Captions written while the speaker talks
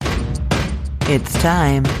It's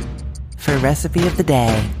time for Recipe of the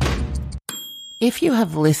Day. If you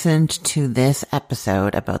have listened to this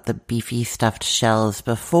episode about the beefy stuffed shells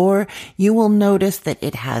before, you will notice that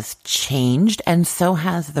it has changed, and so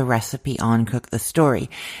has the recipe on Cook the Story.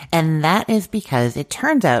 And that is because it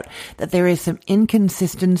turns out that there is some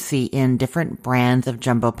inconsistency in different brands of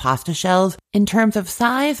jumbo pasta shells in terms of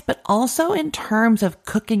size, but also in terms of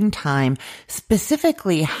cooking time,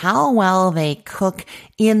 specifically how well they cook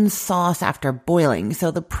in sauce after boiling. So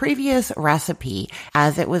the previous recipe,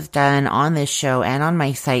 as it was done on this show and on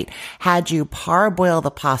my site, had you parboil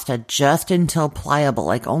the pasta just until pliable,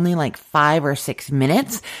 like only like 5 or 6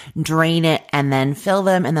 minutes, drain it and then fill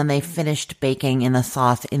them, and then they finished baking in the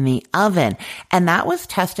sauce in the oven. And that was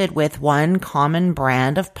tested with one common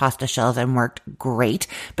brand of pasta shells and worked great.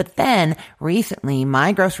 But then recently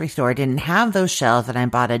my grocery store didn't have those shells and I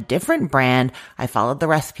bought a different brand. I followed the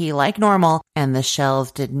recipe like normal and the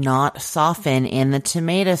shells did not soften in the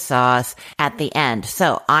tomato sauce at the end.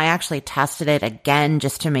 So I actually tested it again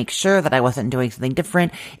just to make sure that I wasn't doing something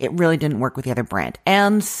different. It really didn't work with the other brand.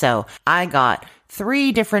 And so I got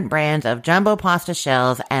 3 different brands of jumbo pasta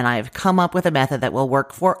shells, and I've come up with a method that will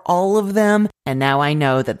work for all of them. And now I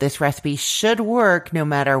know that this recipe should work no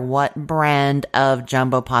matter what brand of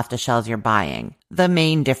jumbo pasta shells you're buying. The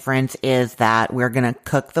main difference is that we're going to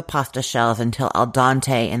cook the pasta shells until al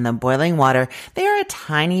dente in the boiling water. They are a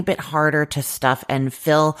tiny bit harder to stuff and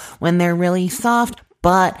fill when they're really soft,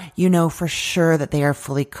 but you know for sure that they are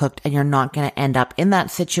fully cooked and you're not going to end up in that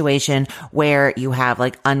situation where you have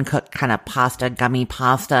like uncooked kind of pasta, gummy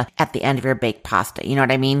pasta at the end of your baked pasta. You know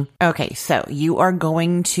what I mean? Okay, so you are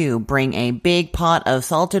going to bring a big pot of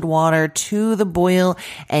salted water to the boil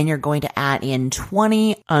and you're going to add in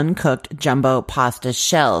 20 uncooked jumbo pasta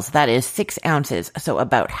shells. That is 6 ounces, so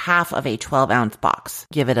about half of a 12-ounce box.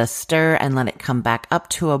 Give it a stir and let it come back up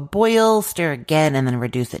to a boil. Stir again and then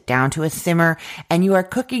reduce it down to a simmer, and you are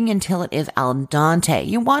cooking until it is al dente.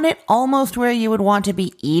 You want it almost where you would want to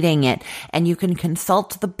be eating it, and you can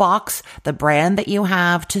consult the box, the brand that you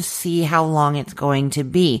have, to see how long it's going to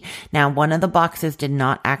be. Now, one of the boxes did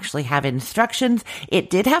not actually have instructions. It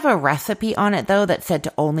did have a recipe on it, though, that said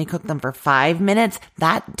to only cook them for 5 minutes.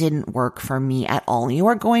 That didn't work for me at all. You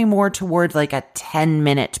are going more towards like a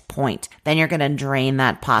 10-minute point. Then you're going to drain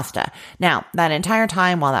that pasta. Now, that entire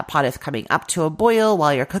time while that pot is coming up to a boil,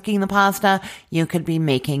 while you're cooking the pasta, you could be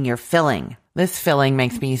making your filling. This filling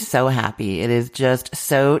makes me so happy. It is just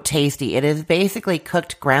so tasty. It is basically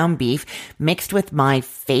cooked ground beef mixed with my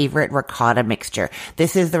favorite ricotta mixture.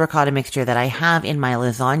 This is the ricotta mixture that I have in my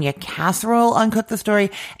lasagna casserole on Cook the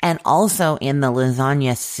Story and also in the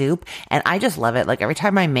lasagna soup. And I just love it. Like every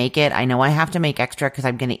time I make it, I know I have to make extra because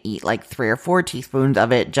I'm going to eat like 3 or 4 teaspoons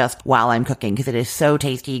of it just while I'm cooking because it is so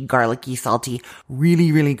tasty, garlicky, salty,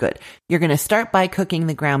 really, really good. You're going to start by cooking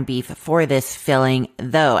the ground beef for this filling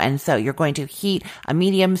though. And so you're going to heat a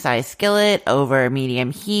medium-sized skillet over medium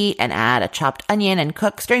heat and add a chopped onion and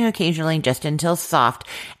cook, stirring occasionally just until soft.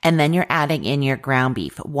 And then you're adding in your ground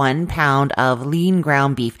beef, 1 pound of lean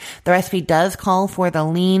ground beef. The recipe does call for the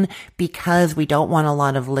lean because we don't want a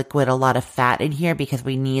lot of liquid, a lot of fat in here because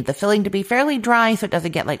we need the filling to be fairly dry so it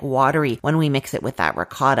doesn't get like watery when we mix it with that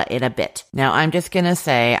ricotta in a bit. Now, I'm just going to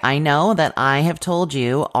say, I know that I have told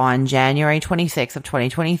you on January 26th of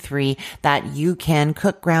 2023 that you can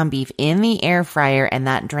cook ground beef in the air fryer and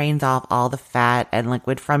that drains off all the fat and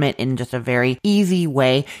liquid from it in just a very easy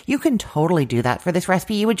way. You can totally do that for this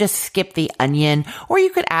recipe. You would just skip the onion, or you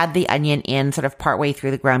could add the onion in sort of partway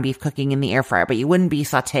through the ground beef cooking in the air fryer, but you wouldn't be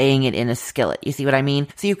sauteing it in a skillet. You see what I mean?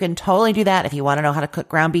 So you can totally do that. If you want to know how to cook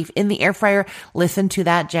ground beef in the air fryer, listen to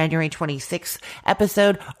that January 26th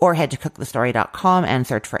episode or head to cookthestory.com and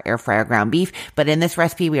search for air fryer ground beef. But in this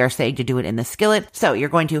recipe, we are saying to do it in the skillet. So you're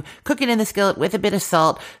going to cook it in the skillet with a bit of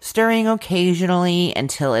salt, stirring occasionally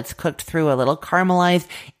until it's cooked through, a little caramelized.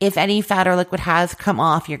 If any fat or liquid has come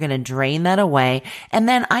off, you're going to drain that away. And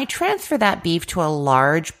then I transfer that beef to a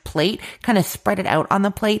large plate, kind of spread it out on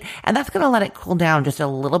the plate, and that's going to let it cool down just a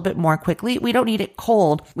little bit more quickly. We don't need it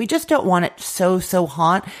cold. We just don't want it so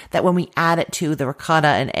hot that when we add it to the ricotta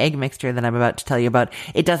and egg mixture that I'm about to tell you about,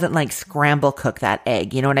 it doesn't like scramble cook that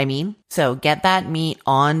egg. You know what I mean? So get that meat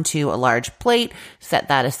onto a large plate, set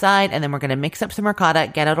that aside, and then we're going to mix up some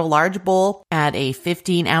ricotta, get out a large bowl, add a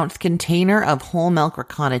 15-ounce container of whole milk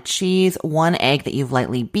ricotta cheese, 1 egg that you've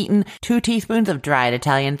lightly beaten, 2 teaspoons of dried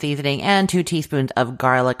Italian seasoning, and 2 teaspoons of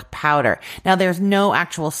garlic powder. Now, there's no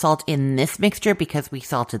actual salt in this mixture because we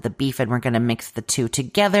salted the beef and we're going to mix the two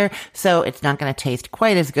together, so it's not going to taste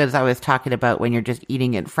quite as good as I was talking about when you're just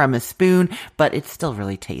eating it from a spoon, but it's still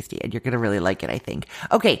really tasty and you're going to really like it, I think.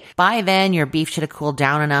 Okay, by by then, your beef should have cooled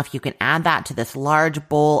down enough. You can add that to this large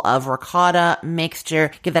bowl of ricotta mixture.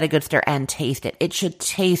 Give that a good stir and taste it. It should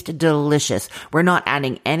taste delicious. We're not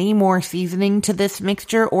adding any more seasoning to this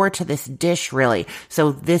mixture or to this dish, really.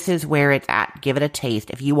 So this is where it's at. Give it a taste.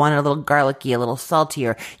 If you want it a little garlicky, a little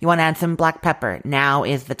saltier, you want to add some black pepper, now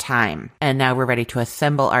is the time. And now we're ready to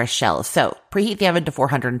assemble our shells. So preheat the oven to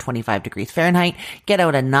 425 degrees Fahrenheit. Get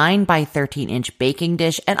out a 9 by 13 inch baking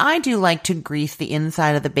dish. And I do like to grease the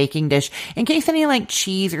inside of the baking dish in case any like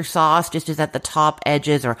cheese or sauce just is at the top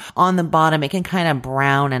edges or on the bottom. It can kind of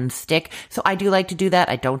brown and stick. So I do like to do that.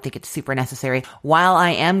 I don't think it's super necessary. While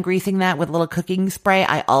I am greasing that with a little cooking spray,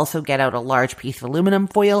 I also get out a large piece of aluminum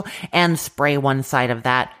foil and spray one side of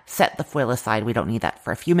that. Set the foil aside. We don't need that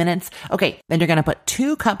for a few minutes. Okay, then you're going to put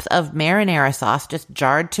 2 cups of marinara sauce, just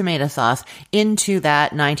jarred tomato sauce, into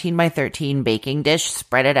that 19 by 13 baking dish.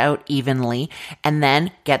 Spread it out evenly, and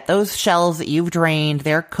then get those shells that you've drained.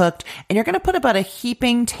 They're cooked, and you're going to put about a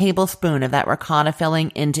heaping tablespoon of that ricotta filling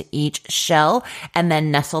into each shell, and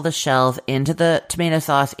then nestle the shells into the tomato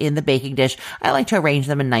sauce in the baking dish. I like to arrange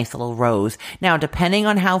them in nice little rows. Now, depending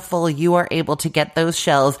on how full you are able to get those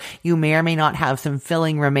shells, you may or may not have some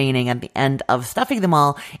filling remaining at the end of stuffing them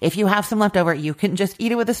all. If you have some left over, you can just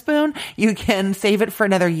eat it with a spoon. You can save it for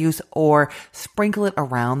another use or sprinkle it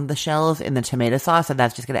around the shells in the tomato sauce, and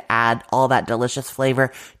that's just going to add all that delicious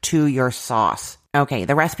flavor to your sauce. Okay,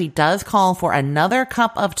 the recipe does call for another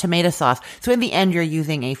cup of tomato sauce. So in the end, you're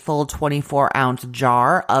using a full 24-ounce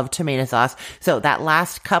jar of tomato sauce. So that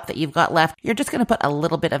last cup that you've got left, you're just going to put a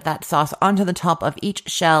little bit of that sauce onto the top of each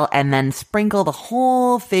shell and then sprinkle the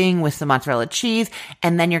whole thing with some mozzarella cheese.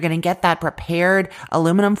 And then you're going to get that prepared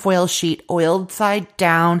aluminum foil sheet oiled side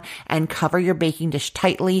down and cover your baking dish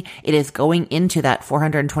tightly. It is going into that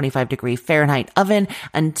 425 degree Fahrenheit oven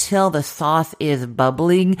until the sauce is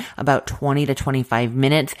bubbling, about 20 to 25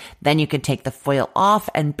 minutes. Then you can take the foil off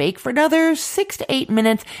and bake for another 6 to 8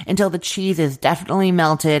 minutes until the cheese is definitely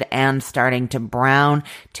melted and starting to brown.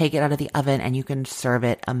 Take it out of the oven and you can serve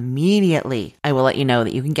it immediately. I will let you know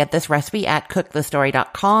that you can get this recipe at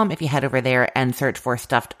cookthestory.com if you head over there and search for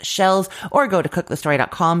stuffed shells, or go to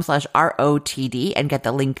cookthestory.com/ROTD and get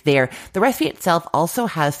the link there. The recipe itself also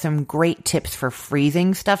has some great tips for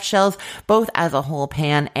freezing stuffed shells, both as a whole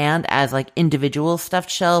pan and as like individual stuffed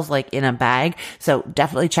shells, like in a bag. So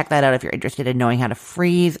definitely check that out if you're interested in knowing how to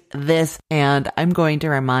freeze this. And I'm going to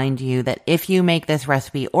remind you that if you make this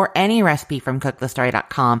recipe or any recipe from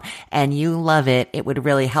cookthestory.com and you love it, it would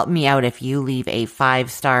really help me out if you leave a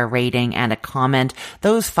 5-star rating and a comment.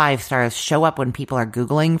 Those 5 stars show up when people are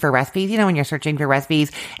Googling for recipes. You know, when you're searching for recipes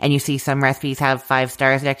and you see some recipes have 5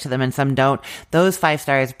 stars next to them and some don't. Those 5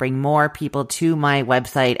 stars bring more people to my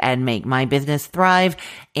website and make my business thrive.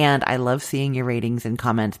 And I love seeing your ratings and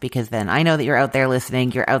comments, because then I know that you're out there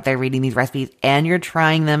listening, you're out there reading these recipes, and you're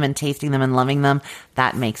trying them and tasting them and loving them.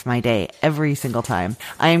 That makes my day every single time.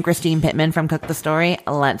 I am Christine Pittman from Cook the Story.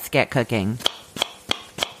 Let's get cooking.